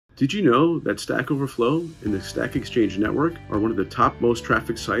Did you know that Stack Overflow and the Stack Exchange Network are one of the top most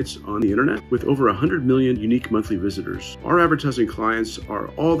trafficked sites on the internet with over 100 million unique monthly visitors? Our advertising clients are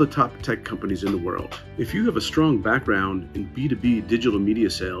all the top tech companies in the world. If you have a strong background in B2B digital media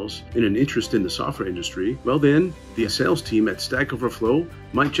sales and an interest in the software industry, well then, the sales team at Stack Overflow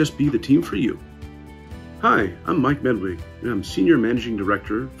might just be the team for you. Hi, I'm Mike Medwig, and I'm Senior Managing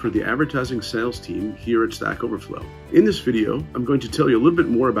Director for the Advertising Sales Team here at Stack Overflow. In this video, I'm going to tell you a little bit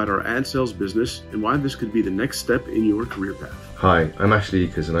more about our ad sales business and why this could be the next step in your career path. Hi, I'm Ashley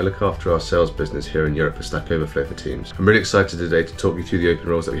Eakers and I look after our sales business here in Europe for Stack Overflow for Teams. I'm really excited today to talk you through the open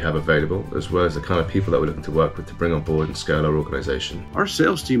roles that we have available, as well as the kind of people that we're looking to work with to bring on board and scale our organization. Our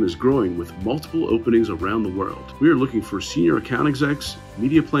sales team is growing with multiple openings around the world. We are looking for senior account execs,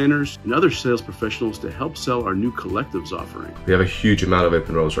 media planners, and other sales professionals to help sell our new collectives offering. We have a huge amount of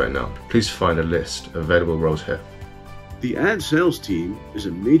open roles right now. Please find a list of available roles here. The ad sales team is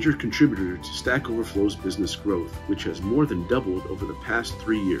a major contributor to Stack Overflow's business growth, which has more than doubled over the past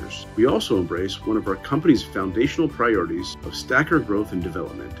 3 years. We also embrace one of our company's foundational priorities of stacker growth and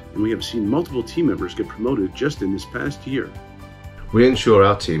development, and we have seen multiple team members get promoted just in this past year. We ensure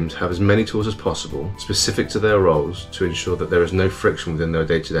our teams have as many tools as possible specific to their roles to ensure that there is no friction within their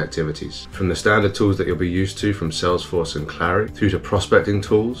day-to-day activities. From the standard tools that you'll be used to from Salesforce and Clary through to prospecting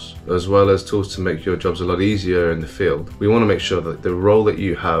tools, as well as tools to make your jobs a lot easier in the field, we want to make sure that the role that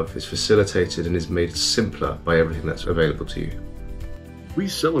you have is facilitated and is made simpler by everything that's available to you. We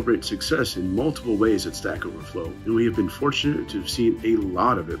celebrate success in multiple ways at Stack Overflow, and we have been fortunate to have seen a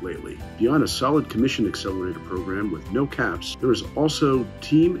lot of it lately. Beyond a solid commission accelerator program with no caps, there is also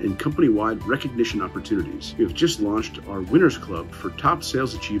team and company-wide recognition opportunities. We have just launched our Winners Club for top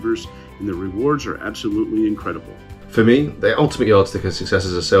sales achievers, and the rewards are absolutely incredible. For me, the ultimate yardstick of success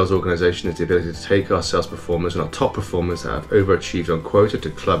as a sales organization is the ability to take our sales performers and our top performers that have overachieved on quota to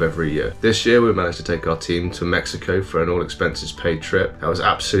club every year. This year we managed to take our team to Mexico for an all expenses paid trip that was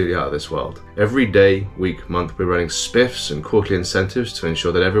absolutely out of this world. Every day, week, month we're running spiffs and quarterly incentives to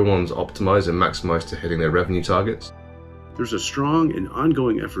ensure that everyone's optimized and maximized to hitting their revenue targets. There's a strong and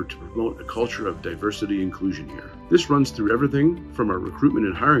ongoing effort to promote a culture of diversity and inclusion here. This runs through everything from our recruitment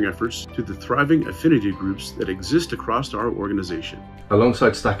and hiring efforts to the thriving affinity groups that exist across our organization.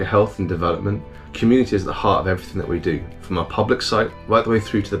 Alongside Stacker Health and Development, community is at the heart of everything that we do, from our public site right the way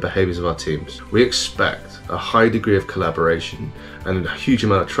through to the behaviors of our teams. We expect a high degree of collaboration and a huge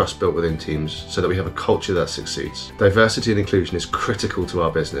amount of trust built within teams so that we have a culture that succeeds. Diversity and inclusion is critical to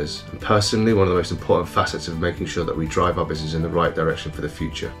our business, and personally one of the most important facets of making sure that we drive our business in the right direction for the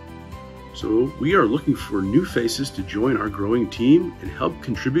future. So we are looking for new faces to join our growing team and help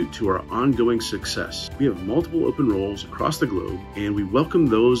contribute to our ongoing success. We have multiple open roles across the globe, and we welcome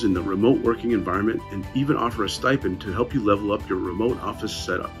those in the remote working environment and even offer a stipend to help you level up your remote office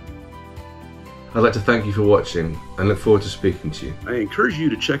setup. I'd like to thank you for watching and look forward to speaking to you. I encourage you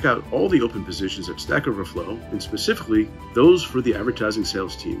to check out all the open positions at Stack Overflow, and specifically those for the advertising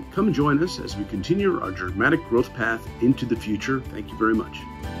sales team. Come join us as we continue our dramatic growth path into the future. Thank you very much.